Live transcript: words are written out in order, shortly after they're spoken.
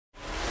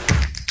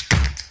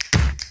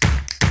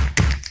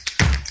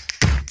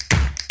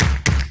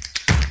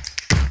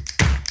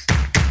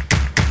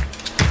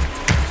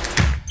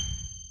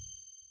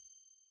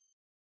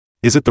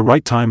Is it the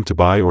right time to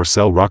buy or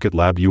sell Rocket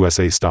Lab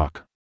USA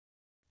stock?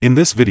 In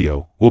this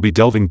video, we'll be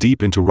delving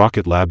deep into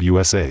Rocket Lab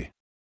USA.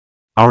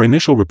 Our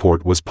initial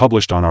report was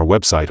published on our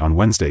website on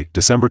Wednesday,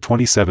 December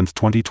 27,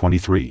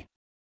 2023.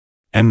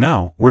 And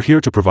now, we're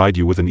here to provide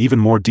you with an even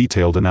more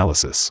detailed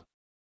analysis.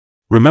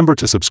 Remember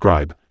to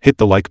subscribe, hit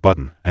the like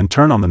button, and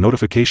turn on the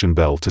notification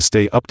bell to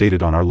stay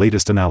updated on our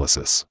latest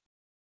analysis.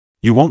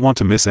 You won't want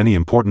to miss any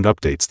important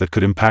updates that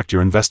could impact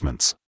your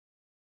investments.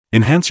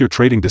 Enhance your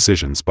trading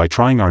decisions by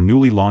trying our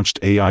newly launched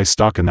AI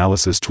stock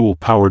analysis tool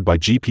powered by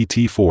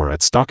GPT-4 at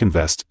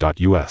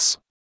StockInvest.us.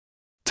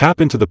 Tap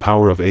into the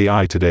power of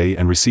AI today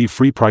and receive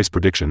free price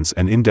predictions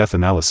and in-depth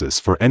analysis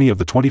for any of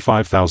the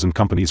 25,000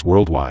 companies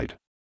worldwide.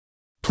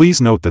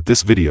 Please note that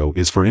this video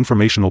is for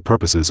informational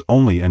purposes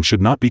only and should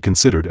not be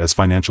considered as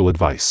financial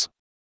advice.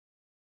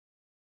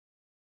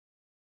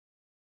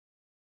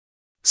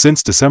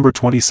 Since December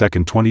 22,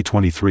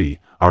 2023,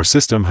 our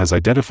system has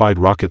identified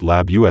Rocket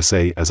Lab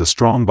USA as a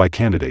strong buy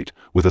candidate,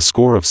 with a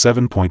score of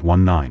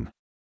 7.19.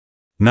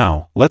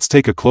 Now, let's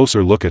take a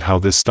closer look at how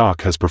this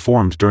stock has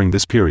performed during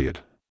this period.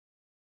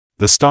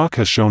 The stock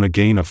has shown a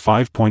gain of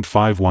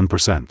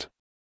 5.51%.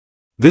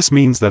 This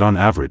means that on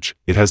average,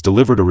 it has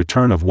delivered a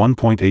return of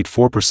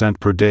 1.84%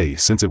 per day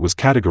since it was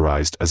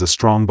categorized as a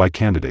strong buy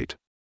candidate.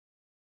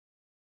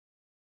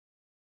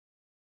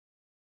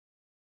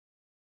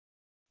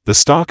 The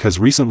stock has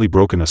recently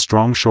broken a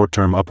strong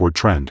short-term upward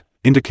trend,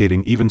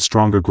 indicating even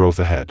stronger growth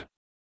ahead.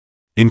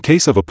 In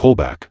case of a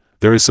pullback,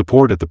 there is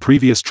support at the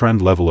previous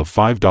trend level of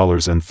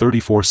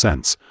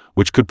 $5.34,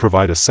 which could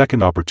provide a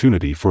second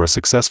opportunity for a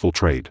successful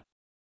trade.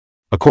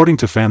 According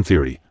to fan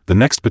theory, the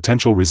next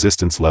potential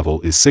resistance level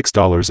is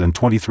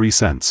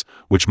 $6.23,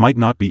 which might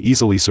not be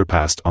easily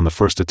surpassed on the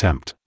first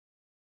attempt.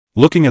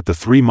 Looking at the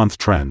 3-month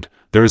trend,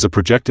 there is a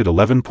projected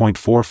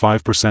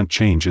 11.45%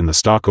 change in the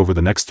stock over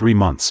the next 3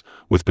 months,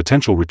 with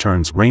potential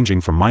returns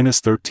ranging from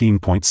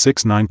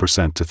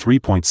 -13.69% to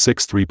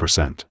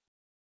 3.63%.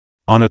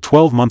 On a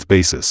 12-month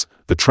basis,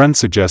 the trend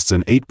suggests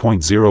an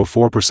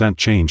 8.04%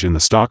 change in the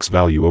stock's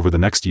value over the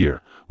next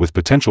year, with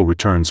potential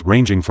returns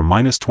ranging from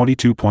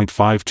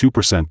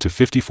 -22.52% to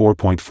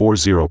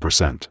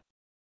 54.40%.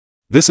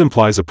 This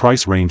implies a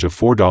price range of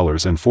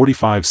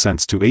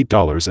 $4.45 to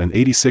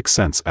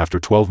 $8.86 after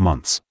 12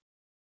 months.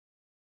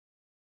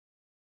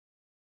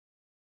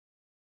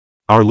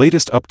 Our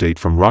latest update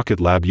from Rocket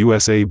Lab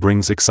USA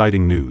brings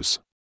exciting news.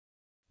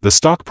 The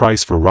stock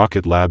price for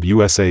Rocket Lab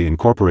USA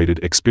Incorporated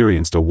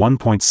experienced a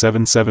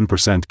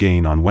 1.77%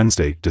 gain on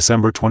Wednesday,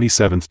 December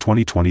 27,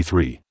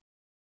 2023.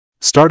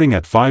 Starting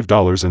at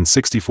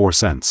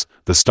 $5.64,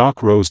 the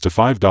stock rose to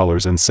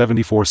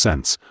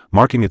 $5.74,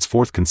 marking its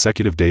 4th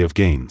consecutive day of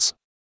gains.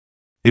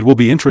 It will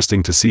be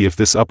interesting to see if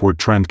this upward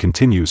trend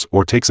continues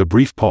or takes a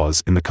brief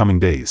pause in the coming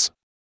days.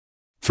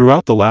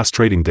 Throughout the last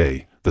trading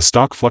day, the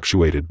stock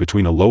fluctuated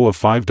between a low of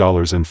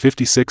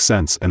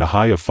 $5.56 and a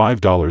high of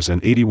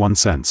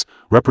 $5.81,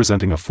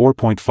 representing a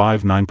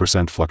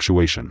 4.59%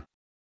 fluctuation.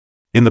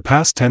 In the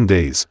past 10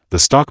 days, the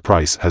stock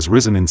price has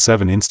risen in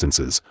 7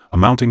 instances,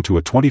 amounting to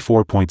a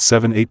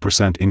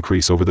 24.78%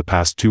 increase over the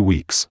past 2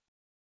 weeks.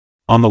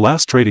 On the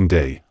last trading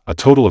day, a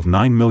total of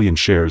 9 million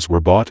shares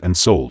were bought and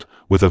sold,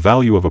 with a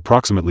value of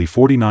approximately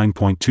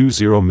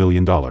 $49.20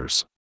 million.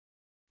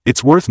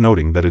 It's worth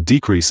noting that a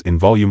decrease in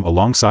volume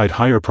alongside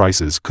higher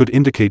prices could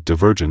indicate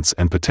divergence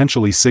and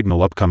potentially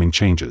signal upcoming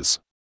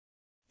changes.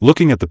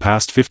 Looking at the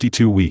past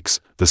 52 weeks,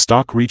 the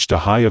stock reached a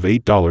high of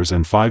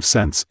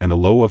 $8.05 and a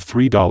low of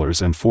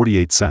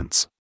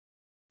 $3.48.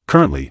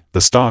 Currently, the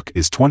stock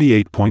is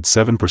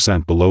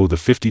 28.7% below the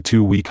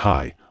 52-week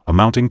high,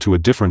 amounting to a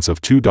difference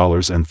of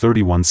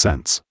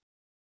 $2.31.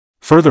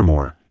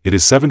 Furthermore, it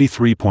is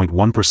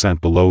 73.1%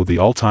 below the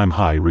all-time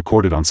high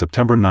recorded on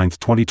September 9,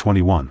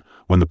 2021,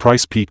 when the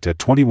price peaked at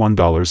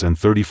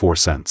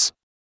 $21.34.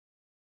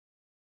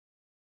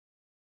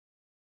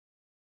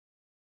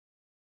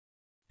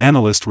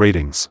 Analyst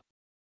ratings.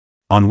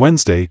 On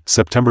Wednesday,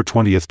 September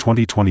 20,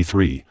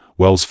 2023,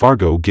 Wells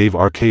Fargo gave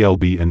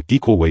RKLB an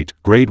equal weight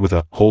grade with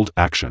a hold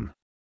action.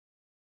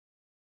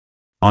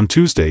 On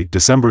Tuesday,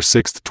 December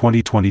 6,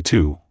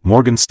 2022,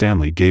 Morgan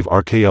Stanley gave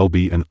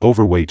RKLB an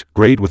overweight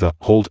grade with a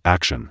hold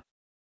action.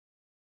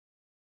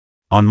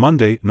 On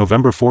Monday,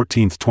 November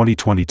 14,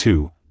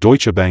 2022,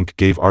 Deutsche Bank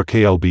gave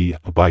RKLB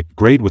a buy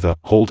grade with a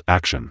hold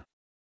action.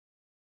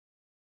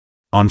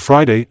 On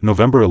Friday,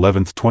 November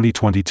 11,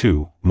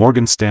 2022,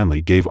 Morgan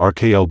Stanley gave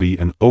RKLB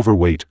an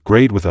overweight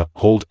grade with a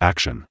hold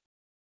action.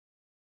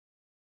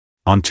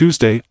 On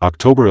Tuesday,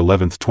 October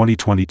 11,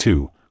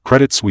 2022,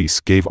 Credit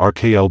Suisse gave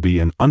RKLB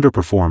an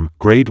underperform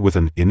grade with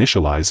an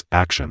initialize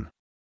action.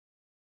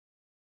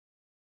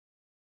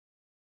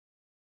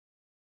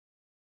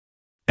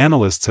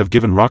 Analysts have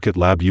given Rocket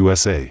Lab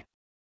USA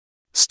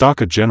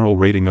stock a general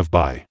rating of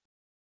buy.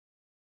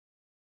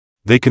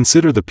 They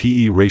consider the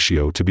PE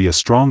ratio to be a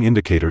strong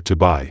indicator to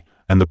buy,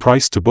 and the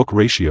price-to-book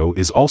ratio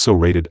is also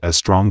rated as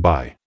strong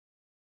buy.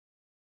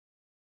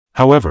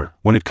 However,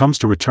 when it comes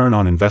to return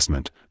on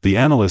investment, the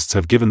analysts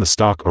have given the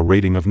stock a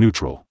rating of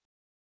neutral.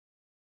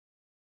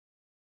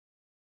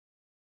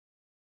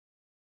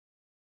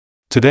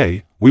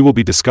 Today, we will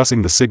be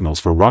discussing the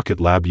signals for Rocket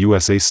Lab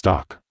USA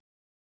stock.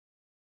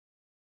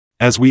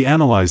 As we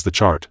analyze the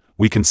chart,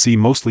 we can see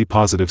mostly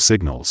positive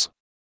signals.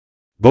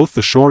 Both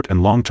the short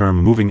and long-term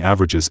moving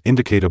averages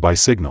indicate a buy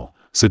signal,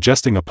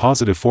 suggesting a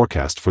positive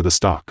forecast for the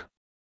stock.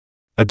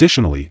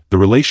 Additionally, the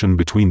relation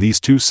between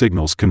these two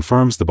signals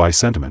confirms the buy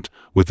sentiment,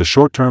 with the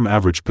short-term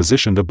average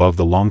positioned above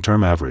the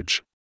long-term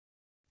average.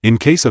 In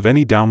case of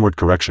any downward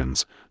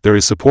corrections, there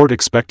is support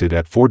expected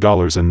at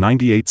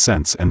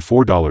 $4.98 and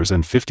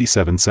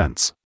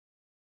 $4.57.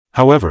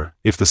 However,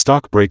 if the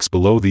stock breaks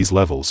below these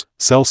levels,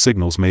 sell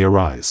signals may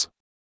arise.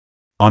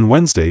 On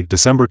Wednesday,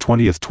 December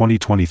 20,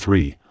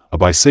 2023, a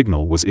buy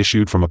signal was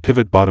issued from a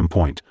pivot bottom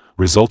point,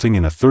 resulting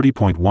in a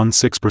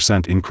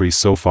 30.16% increase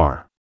so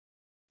far.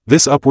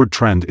 This upward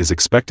trend is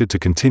expected to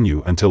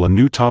continue until a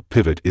new top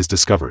pivot is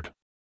discovered.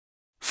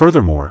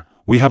 Furthermore,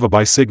 we have a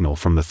buy signal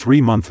from the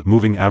 3-month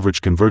moving average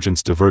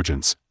convergence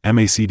divergence,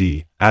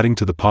 MACD, adding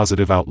to the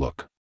positive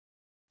outlook.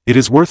 It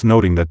is worth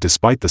noting that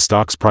despite the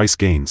stock's price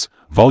gains,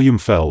 volume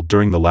fell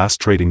during the last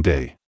trading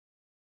day.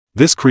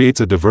 This creates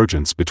a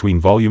divergence between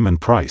volume and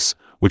price,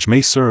 which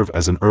may serve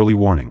as an early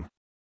warning.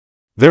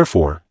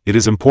 Therefore, it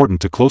is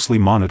important to closely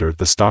monitor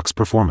the stock's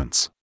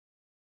performance.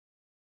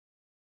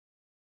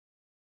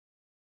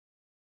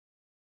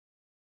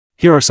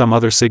 Here are some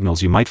other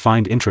signals you might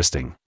find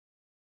interesting.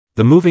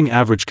 The moving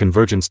average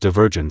convergence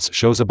divergence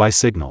shows a buy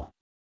signal.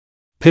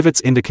 Pivots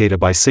indicate a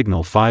buy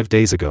signal 5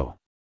 days ago.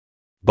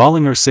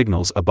 Bollinger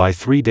signals a buy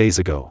 3 days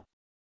ago.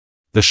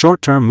 The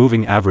short-term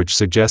moving average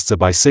suggests a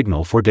buy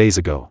signal 4 days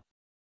ago.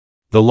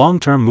 The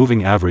long-term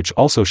moving average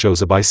also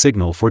shows a buy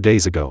signal 4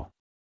 days ago.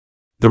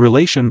 The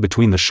relation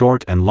between the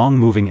short and long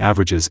moving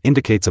averages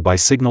indicates a buy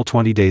signal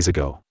 20 days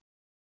ago.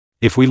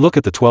 If we look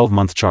at the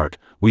 12-month chart,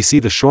 we see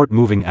the short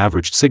moving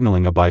average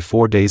signaling a buy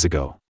 4 days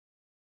ago.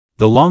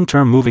 The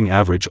long-term moving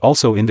average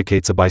also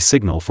indicates a buy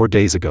signal 4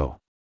 days ago.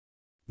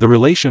 The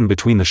relation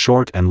between the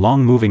short and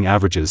long moving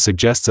averages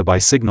suggests a buy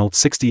signal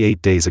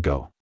 68 days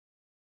ago.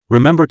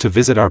 Remember to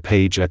visit our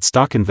page at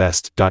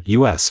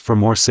StockInvest.us for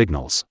more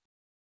signals.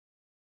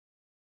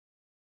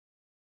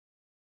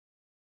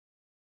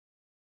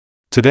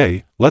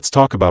 Today, let's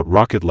talk about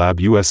Rocket Lab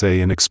USA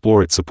and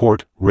explore its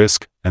support,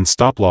 risk, and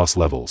stop-loss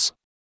levels.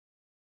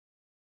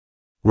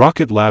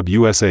 Rocket Lab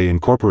USA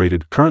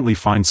Incorporated currently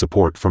finds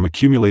support from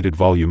accumulated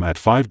volume at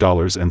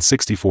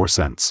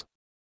 $5.64.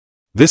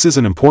 This is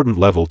an important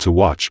level to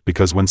watch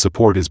because when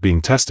support is being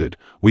tested,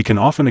 we can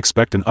often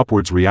expect an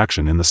upwards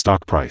reaction in the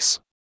stock price.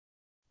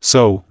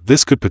 So,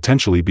 this could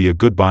potentially be a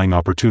good buying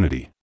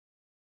opportunity.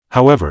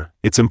 However,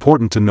 it's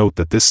important to note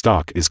that this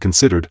stock is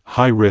considered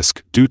high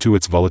risk due to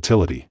its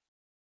volatility.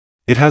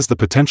 It has the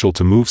potential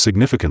to move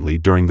significantly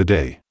during the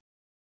day.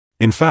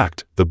 In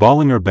fact, the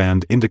Bollinger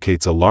Band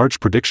indicates a large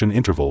prediction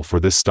interval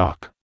for this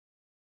stock.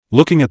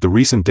 Looking at the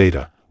recent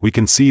data, we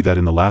can see that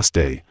in the last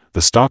day,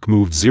 the stock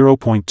moved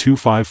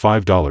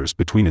 $0.255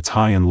 between its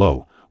high and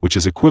low, which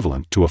is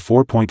equivalent to a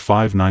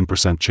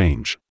 4.59%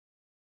 change.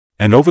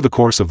 And over the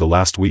course of the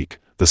last week,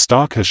 the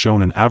stock has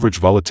shown an average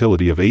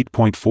volatility of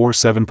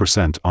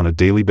 8.47% on a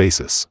daily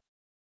basis.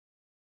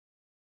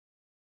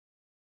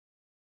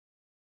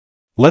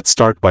 Let's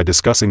start by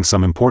discussing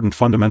some important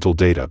fundamental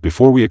data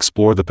before we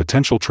explore the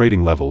potential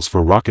trading levels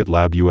for Rocket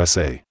Lab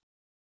USA.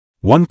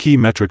 One key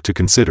metric to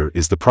consider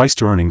is the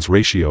price-to-earnings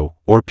ratio,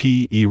 or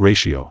PE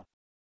ratio.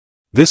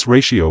 This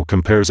ratio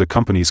compares a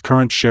company's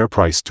current share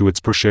price to its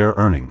per-share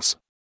earnings.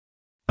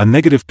 A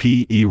negative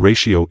PE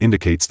ratio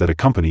indicates that a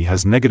company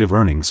has negative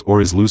earnings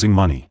or is losing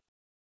money.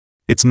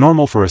 It's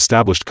normal for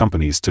established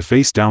companies to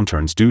face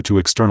downturns due to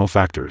external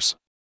factors.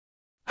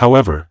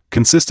 However,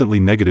 consistently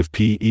negative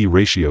PE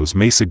ratios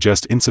may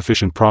suggest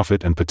insufficient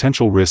profit and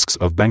potential risks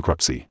of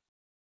bankruptcy.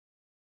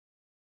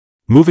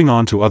 Moving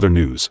on to other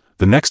news,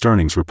 the next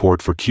earnings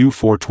report for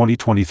Q4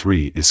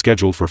 2023 is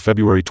scheduled for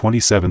February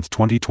 27,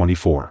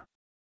 2024.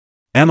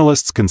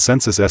 Analysts'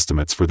 consensus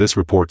estimates for this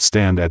report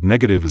stand at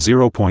negative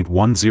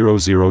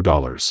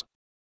 $0.100.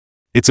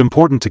 It's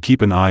important to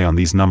keep an eye on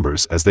these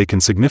numbers as they can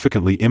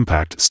significantly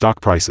impact stock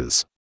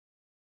prices.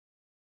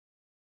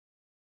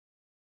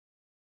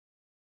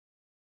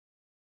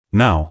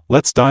 Now,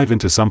 let's dive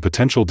into some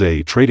potential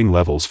day trading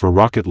levels for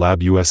Rocket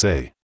Lab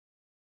USA.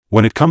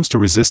 When it comes to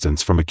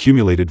resistance from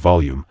accumulated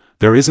volume,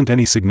 there isn't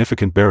any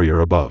significant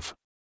barrier above.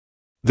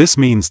 This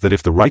means that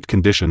if the right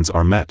conditions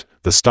are met,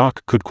 the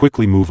stock could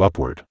quickly move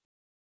upward.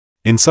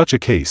 In such a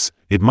case,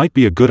 it might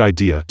be a good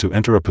idea to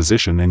enter a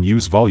position and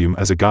use volume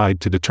as a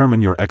guide to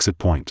determine your exit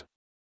point.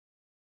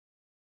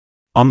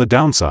 On the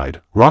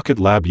downside, Rocket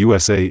Lab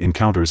USA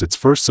encounters its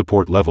first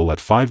support level at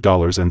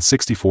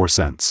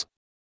 $5.64.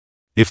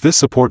 If this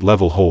support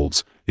level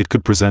holds, it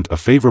could present a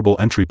favorable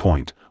entry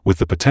point, with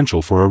the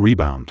potential for a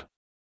rebound.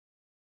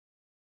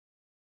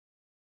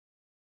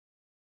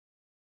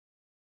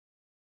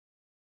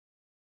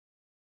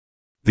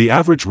 The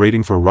average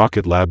rating for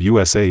Rocket Lab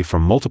USA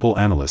from multiple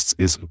analysts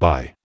is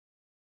buy.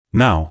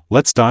 Now,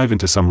 let's dive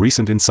into some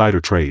recent insider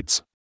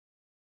trades.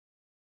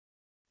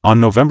 On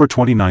November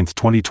 29,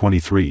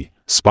 2023,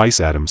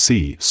 Spice Adam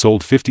C.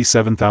 sold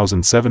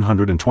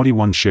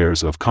 57,721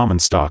 shares of common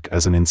stock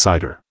as an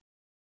insider.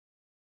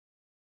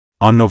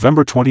 On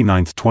November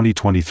 29,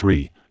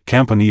 2023,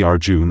 Company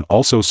Arjun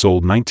also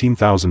sold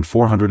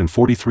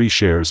 19,443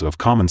 shares of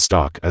common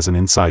stock as an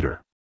insider.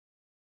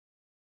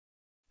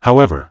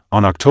 However,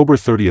 on October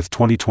 30,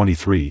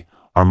 2023,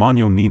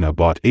 Armanyo Nina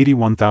bought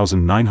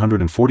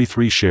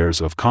 81,943 shares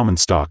of common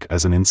stock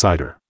as an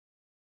insider.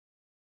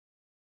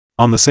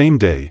 On the same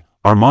day,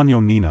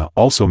 Armanyo Nina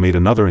also made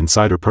another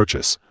insider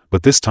purchase,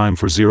 but this time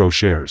for 0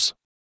 shares.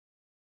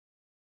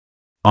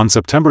 On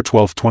September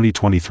 12,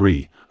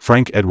 2023,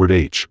 Frank Edward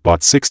H.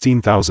 bought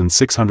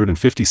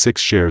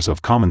 16,656 shares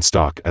of common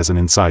stock as an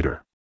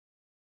insider.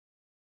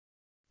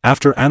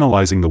 After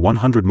analyzing the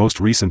 100 most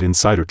recent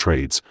insider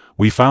trades,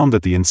 we found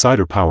that the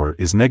insider power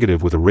is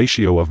negative with a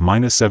ratio of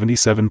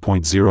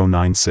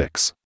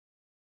 -77.096.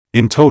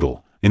 In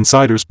total,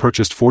 insiders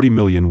purchased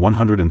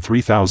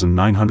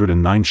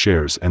 40,103,909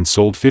 shares and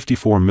sold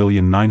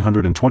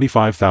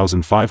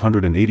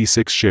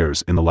 54,925,586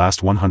 shares in the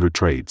last 100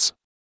 trades.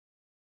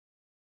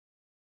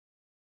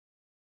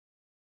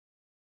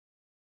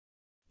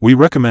 We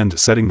recommend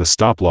setting the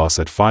stop loss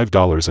at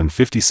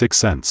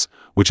 $5.56,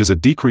 which is a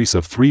decrease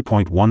of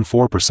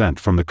 3.14%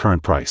 from the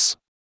current price.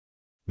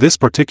 This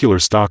particular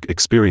stock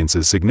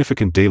experiences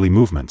significant daily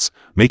movements,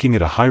 making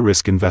it a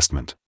high-risk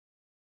investment.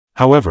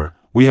 However,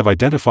 we have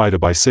identified a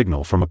buy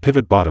signal from a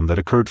pivot bottom that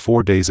occurred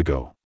 4 days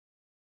ago.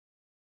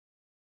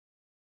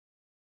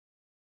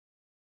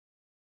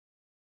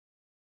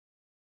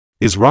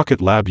 Is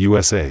Rocket Lab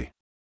USA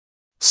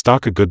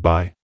stock a good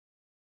buy?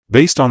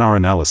 Based on our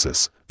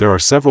analysis, there are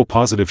several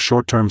positive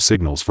short-term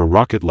signals for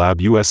Rocket Lab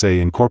USA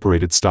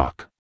Incorporated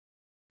stock.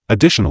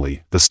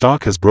 Additionally, the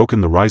stock has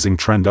broken the rising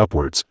trend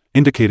upwards,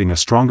 indicating a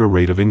stronger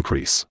rate of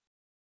increase.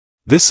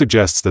 This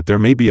suggests that there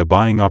may be a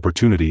buying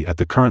opportunity at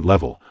the current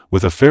level,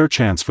 with a fair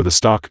chance for the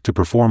stock to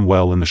perform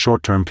well in the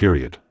short-term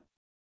period.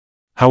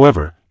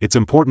 However, it's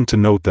important to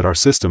note that our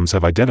systems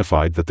have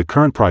identified that the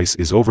current price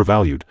is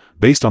overvalued,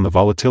 based on the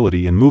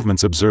volatility and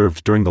movements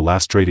observed during the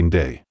last trading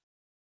day.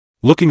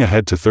 Looking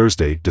ahead to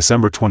Thursday,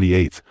 December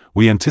 28,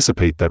 we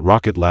anticipate that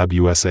Rocket Lab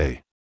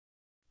USA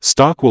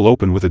stock will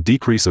open with a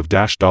decrease of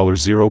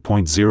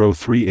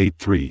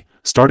 $0.0383,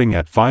 starting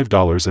at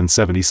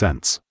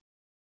 $5.70.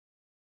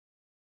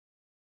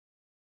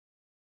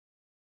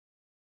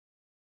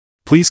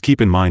 Please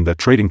keep in mind that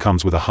trading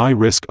comes with a high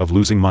risk of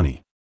losing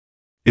money.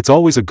 It's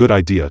always a good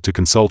idea to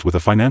consult with a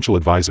financial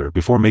advisor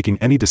before making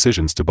any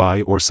decisions to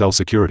buy or sell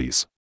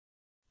securities.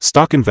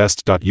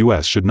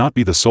 StockInvest.us should not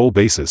be the sole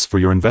basis for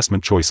your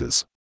investment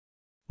choices.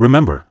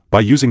 Remember, by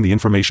using the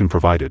information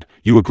provided,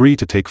 you agree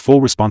to take full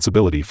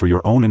responsibility for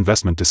your own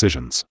investment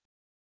decisions.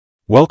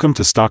 Welcome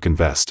to Stock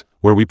Invest,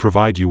 where we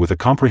provide you with a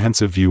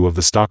comprehensive view of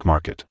the stock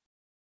market.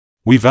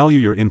 We value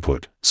your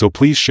input, so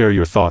please share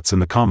your thoughts in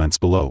the comments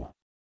below.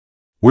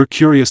 We're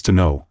curious to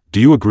know, do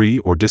you agree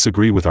or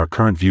disagree with our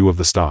current view of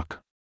the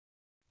stock?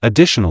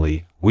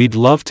 Additionally, we'd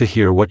love to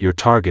hear what your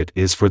target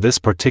is for this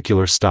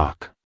particular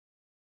stock.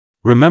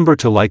 Remember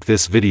to like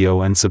this video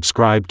and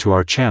subscribe to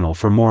our channel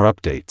for more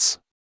updates.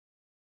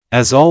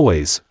 As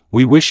always,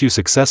 we wish you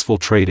successful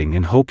trading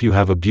and hope you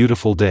have a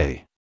beautiful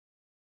day.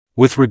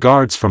 With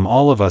regards from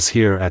all of us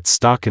here at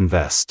Stock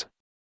Invest.